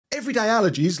Everyday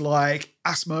allergies like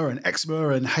asthma and eczema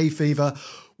and hay fever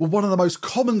were one of the most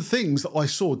common things that I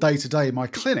saw day to day in my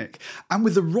clinic. And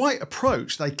with the right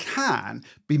approach, they can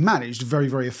be managed very,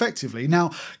 very effectively.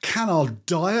 Now, can our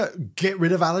diet get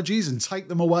rid of allergies and take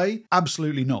them away?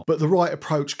 Absolutely not. But the right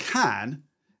approach can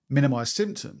minimize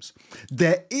symptoms.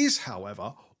 There is,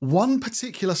 however, one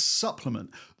particular supplement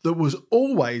that was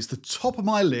always the top of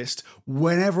my list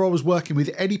whenever I was working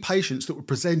with any patients that were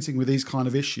presenting with these kind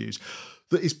of issues,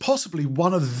 that is possibly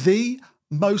one of the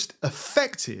most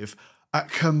effective at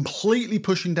completely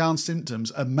pushing down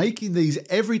symptoms and making these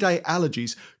everyday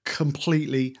allergies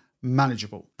completely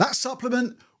manageable. That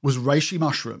supplement was reishi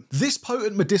mushroom. This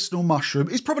potent medicinal mushroom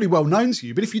is probably well known to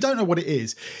you, but if you don't know what it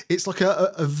is, it's like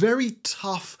a very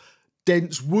tough,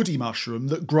 dense, woody mushroom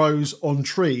that grows on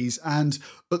trees and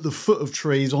at the foot of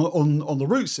trees on the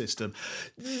root system.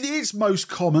 It's most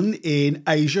common in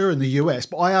Asia and the US,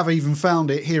 but I have even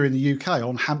found it here in the UK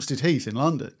on Hampstead Heath in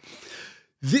London.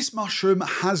 This mushroom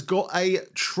has got a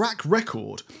track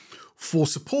record for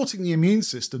supporting the immune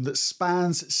system that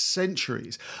spans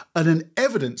centuries, and an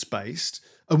evidence-based,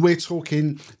 and we're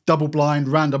talking double-blind,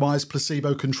 randomized,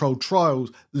 placebo-controlled trial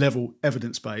level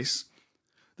evidence base,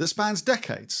 that spans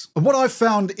decades. And what I've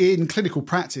found in clinical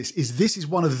practice is this is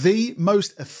one of the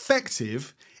most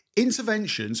effective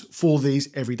interventions for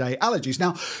these everyday allergies.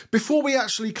 Now, before we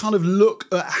actually kind of look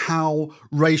at how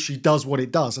reishi does what it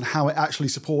does and how it actually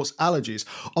supports allergies,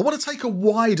 I want to take a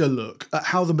wider look at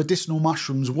how the medicinal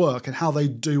mushrooms work and how they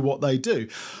do what they do.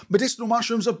 Medicinal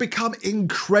mushrooms have become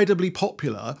incredibly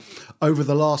popular over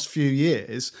the last few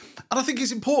years, and I think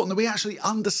it's important that we actually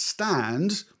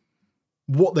understand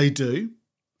what they do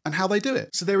and how they do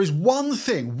it. So there is one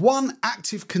thing, one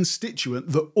active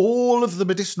constituent that all of the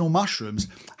medicinal mushrooms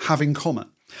have in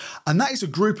common. And that is a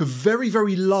group of very,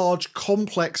 very large,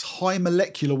 complex, high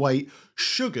molecular weight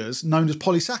sugars known as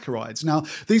polysaccharides. Now,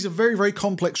 these are very, very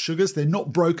complex sugars. They're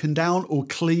not broken down or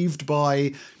cleaved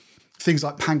by things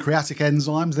like pancreatic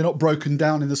enzymes. They're not broken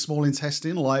down in the small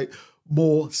intestine like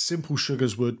more simple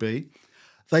sugars would be.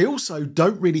 They also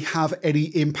don't really have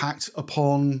any impact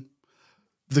upon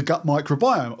the gut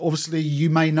microbiome. Obviously, you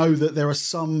may know that there are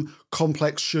some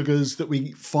complex sugars that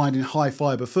we find in high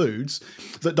fiber foods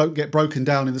that don't get broken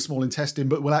down in the small intestine,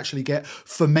 but will actually get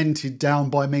fermented down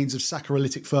by means of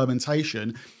saccharolytic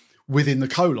fermentation within the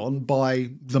colon by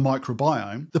the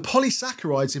microbiome. The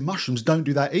polysaccharides in mushrooms don't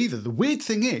do that either. The weird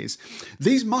thing is,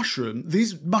 these mushroom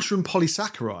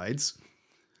polysaccharides,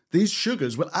 these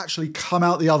sugars will actually come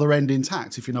out the other end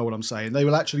intact, if you know what I'm saying. They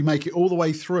will actually make it all the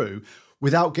way through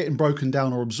without getting broken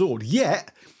down or absorbed,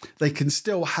 yet they can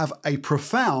still have a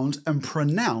profound and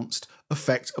pronounced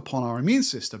effect upon our immune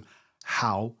system.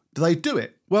 How do they do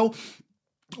it? Well,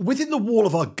 within the wall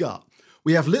of our gut,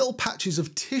 we have little patches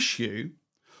of tissue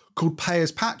called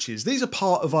Peyer's patches. These are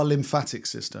part of our lymphatic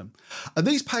system. And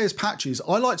these Peyer's patches,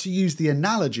 I like to use the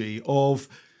analogy of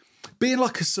being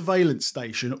like a surveillance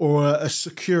station or a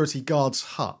security guard's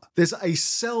hut. There's a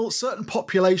certain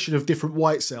population of different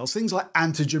white cells, things like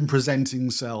antigen-presenting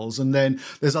cells, and then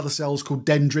there's other cells called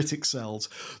dendritic cells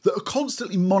that are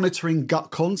constantly monitoring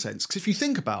gut contents. Because if you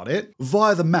think about it,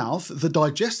 via the mouth, the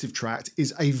digestive tract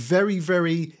is a very,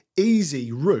 very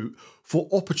easy route for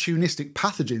opportunistic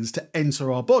pathogens to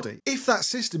enter our body. If that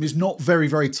system is not very,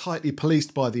 very tightly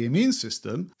policed by the immune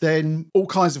system, then all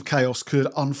kinds of chaos could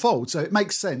unfold. So it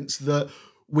makes sense that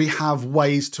we have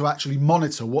ways to actually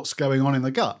monitor what's going on in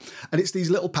the gut. And it's these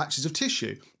little patches of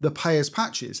tissue, the Peyer's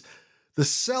patches. The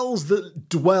cells that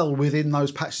dwell within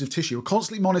those patches of tissue are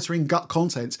constantly monitoring gut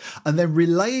contents and then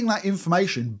relaying that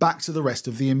information back to the rest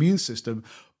of the immune system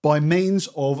by means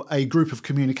of a group of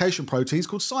communication proteins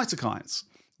called cytokines.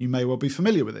 You may well be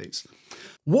familiar with these.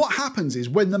 What happens is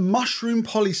when the mushroom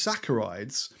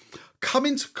polysaccharides come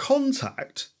into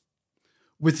contact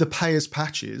with the Peyer's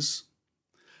patches,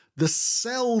 the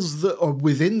cells that are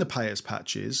within the Peyer's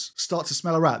patches start to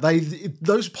smell a rat.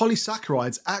 Those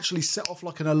polysaccharides actually set off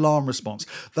like an alarm response.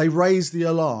 They raise the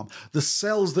alarm. The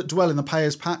cells that dwell in the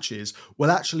Peyer's patches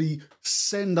will actually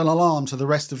send an alarm to the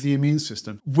rest of the immune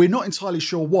system. We're not entirely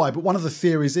sure why, but one of the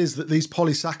theories is that these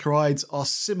polysaccharides are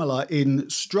similar in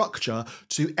structure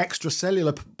to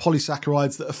extracellular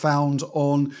polysaccharides that are found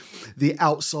on the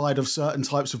outside of certain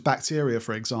types of bacteria,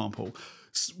 for example.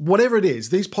 Whatever it is,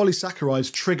 these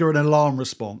polysaccharides trigger an alarm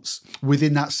response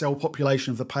within that cell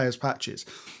population of the Peyer's patches.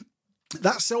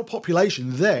 That cell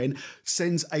population then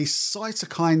sends a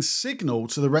cytokine signal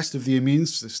to the rest of the immune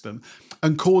system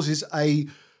and causes a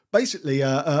basically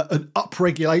an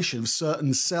upregulation of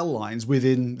certain cell lines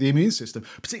within the immune system,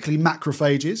 particularly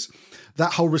macrophages.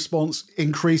 That whole response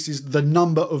increases the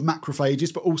number of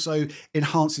macrophages, but also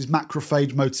enhances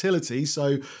macrophage motility.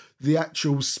 So the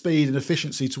actual speed and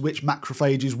efficiency to which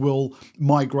macrophages will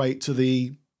migrate to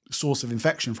the source of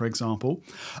infection, for example.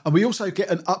 And we also get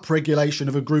an upregulation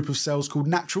of a group of cells called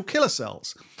natural killer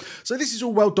cells. So this is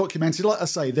all well documented. Like I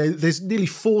say, there's nearly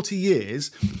 40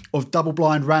 years of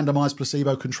double-blind, randomized,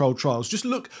 placebo-controlled trials. Just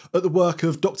look at the work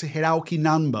of Dr. Hiroki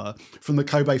Namba from the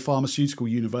Kobe Pharmaceutical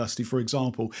University, for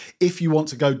example, if you want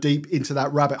to go deep into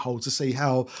that rabbit hole to see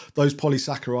how those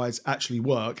polysaccharides actually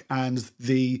work and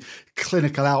the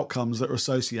clinical outcomes that are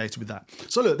associated with that.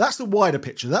 So look, that's the wider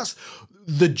picture. That's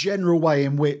the general way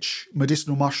in which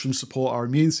medicinal mushrooms support our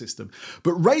immune system.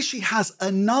 But reishi has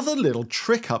another little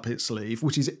trick up its sleeve,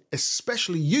 which is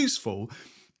especially useful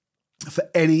for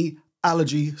any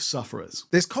allergy sufferers.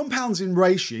 There's compounds in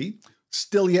reishi,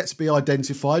 still yet to be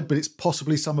identified, but it's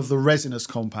possibly some of the resinous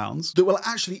compounds, that will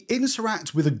actually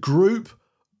interact with a group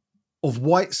of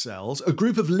white cells, a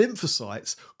group of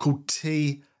lymphocytes called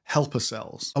T helper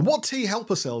cells. And what T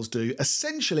helper cells do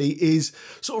essentially is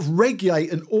sort of regulate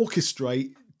and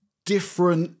orchestrate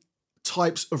different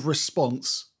types of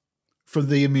response from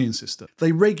the immune system.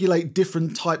 They regulate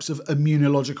different types of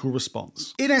immunological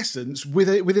response. In essence,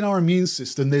 within our immune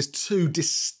system, there's two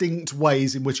distinct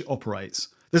ways in which it operates.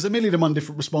 There's a million and one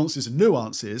different responses and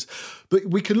nuances, but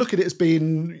we can look at it as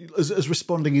being as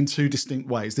responding in two distinct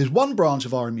ways. There's one branch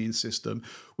of our immune system,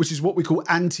 which is what we call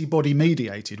antibody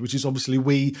mediated, which is obviously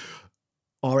we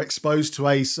are exposed to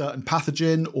a certain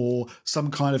pathogen or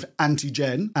some kind of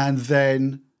antigen, and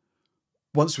then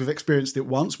once we've experienced it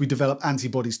once, we develop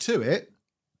antibodies to it,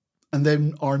 and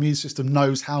then our immune system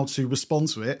knows how to respond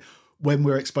to it when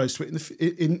we're exposed to it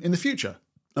in the future.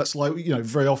 That's like, you know,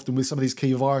 very often with some of these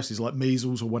key viruses like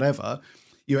measles or whatever,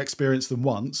 you experience them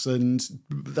once and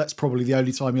that's probably the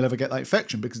only time you'll ever get that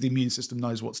infection because the immune system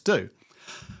knows what to do.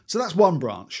 So that's one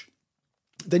branch.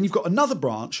 Then you've got another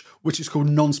branch, which is called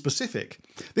non-specific.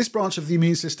 This branch of the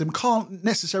immune system can't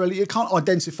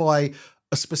identify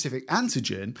a specific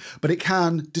antigen, but it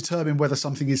can determine whether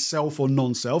something is self or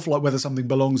non-self, like whether something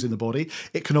belongs in the body.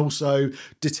 It can also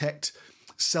detect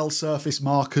cell surface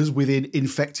markers within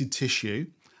infected tissue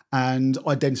and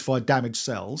identify damaged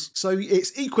cells. So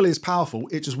it's equally as powerful,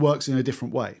 it just works in a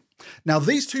different way. Now,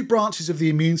 these two branches of the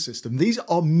immune system, these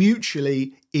are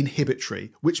mutually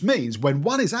inhibitory, which means when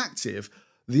one is active,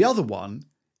 the other one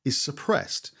is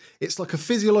suppressed. It's like a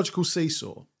physiological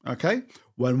seesaw, okay?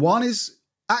 When one is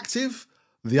active,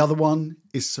 the other one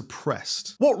is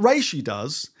suppressed. What reishi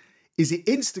does is it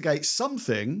instigates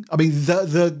something. I mean,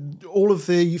 all of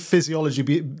the physiology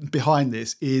behind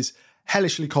this is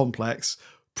hellishly complex,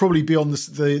 probably beyond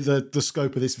the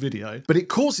scope of this video, but it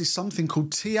causes something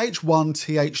called Th1,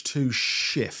 Th2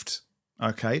 shift,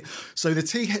 okay? So the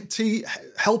T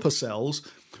helper cells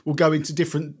will go into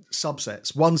different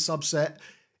subsets. One subset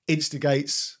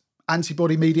instigates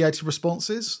antibody-mediated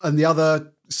responses, and the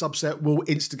other subset will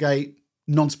instigate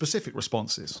non-specific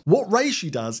responses. What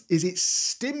reishi does is it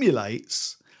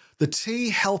stimulates the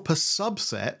T helper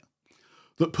subset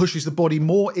that pushes the body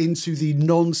more into the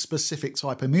non-specific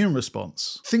type immune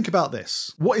response. Think about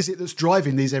this. What is it that's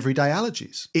driving these everyday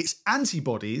allergies? It's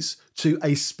antibodies to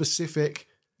a specific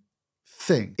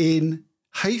thing. In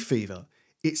hay fever,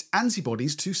 it's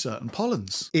antibodies to certain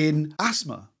pollens. In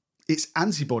asthma, it's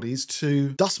antibodies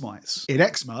to dust mites. In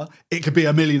eczema, it could be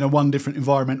a million and one different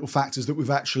environmental factors that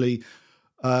we've actually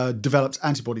developed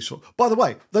antibodies for. By the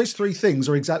way, those three things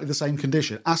are exactly the same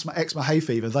condition. Asthma, eczema, hay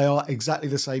fever, they are exactly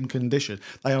the same condition.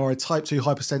 They are a type 2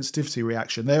 hypersensitivity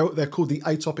reaction. They're called the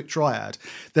atopic triad.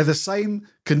 They're the same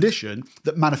condition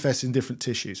that manifests in different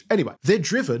tissues. Anyway, they're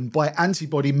driven by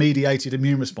antibody-mediated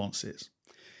immune responses.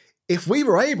 If we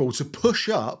were able to push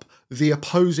up the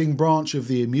opposing branch of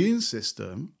the immune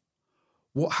system,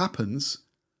 what happens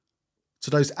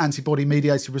to those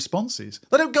antibody-mediated responses?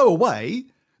 They don't go away.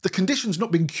 The condition's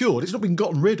not been cured, it's not been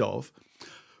gotten rid of,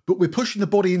 but we're pushing the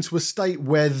body into a state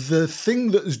where the thing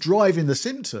that is driving the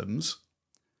symptoms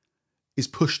is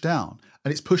pushed down,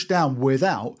 and it's pushed down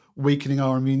without weakening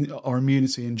our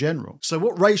immunity in general. So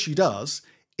what reishi does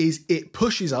is it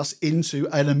pushes us into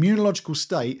an immunological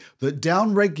state that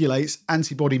downregulates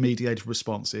antibody-mediated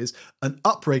responses and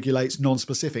upregulates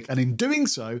non-specific, and in doing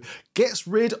so, gets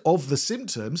rid of the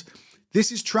symptoms.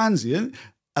 This is transient.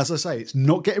 As I say, it's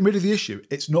not getting rid of the issue.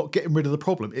 It's not getting rid of the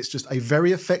problem. It's just a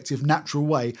very effective, natural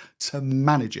way to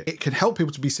manage it. It can help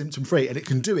people to be symptom-free, and it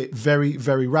can do it very,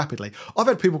 very rapidly. I've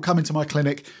had people come into my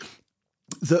clinic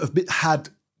that have had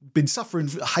been suffering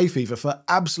hay fever for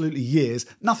absolutely years,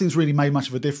 nothing's really made much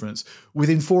of a difference.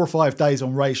 Within 4 or 5 days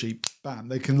on reishi, bam,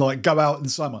 they can like go out in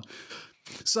summer.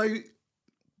 So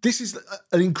this is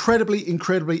an incredibly,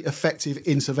 incredibly effective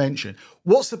intervention.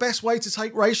 What's the best way to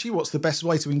take reishi? What's the best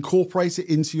way to incorporate it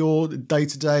into your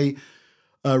day-to-day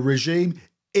regime?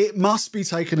 It must be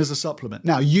taken as a supplement.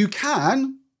 Now, you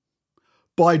can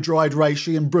buy dried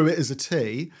reishi and brew it as a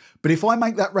tea, but if I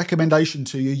make that recommendation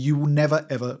to you, you will never,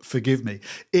 ever forgive me.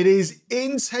 It is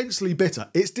intensely bitter.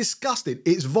 It's disgusting.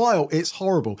 It's vile. It's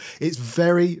horrible. It's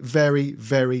very, very,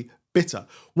 very bitter.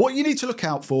 What you need to look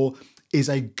out for is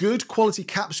a good quality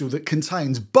capsule that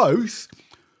contains both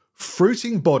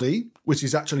fruiting body, which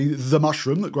is actually the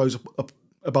mushroom that grows up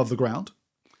above the ground,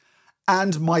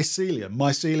 and mycelium.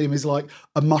 Mycelium is like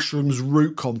a mushroom's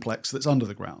root complex that's under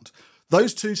the ground.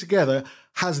 Those two together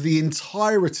has the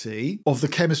entirety of the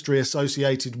chemistry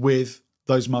associated with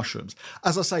those mushrooms.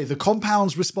 As I say, the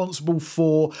compounds responsible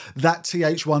for that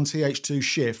TH1, TH2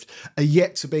 shift are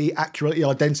yet to be accurately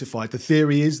identified. The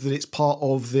theory is that it's part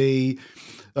of the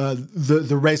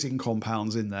resin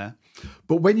compounds in there.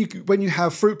 But when you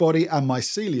have fruit body and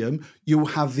mycelium, you will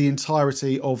have the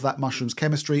entirety of that mushroom's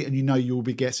chemistry, and you know you will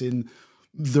be getting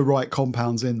the right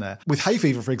compounds in there. With hay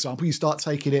fever, for example, you start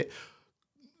taking it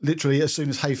literally as soon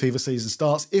as hay fever season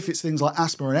starts. If it's things like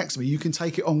asthma and eczema, you can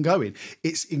take it ongoing.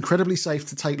 It's incredibly safe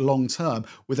to take long term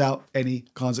without any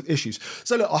kinds of issues.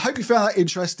 So look, I hope you found that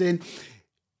interesting.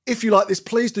 If you like this,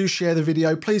 please do share the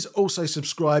video. Please also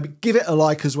subscribe. Give it a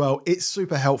like as well. It's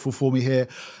super helpful for me here.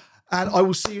 And I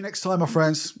will see you next time, my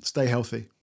friends. Stay healthy.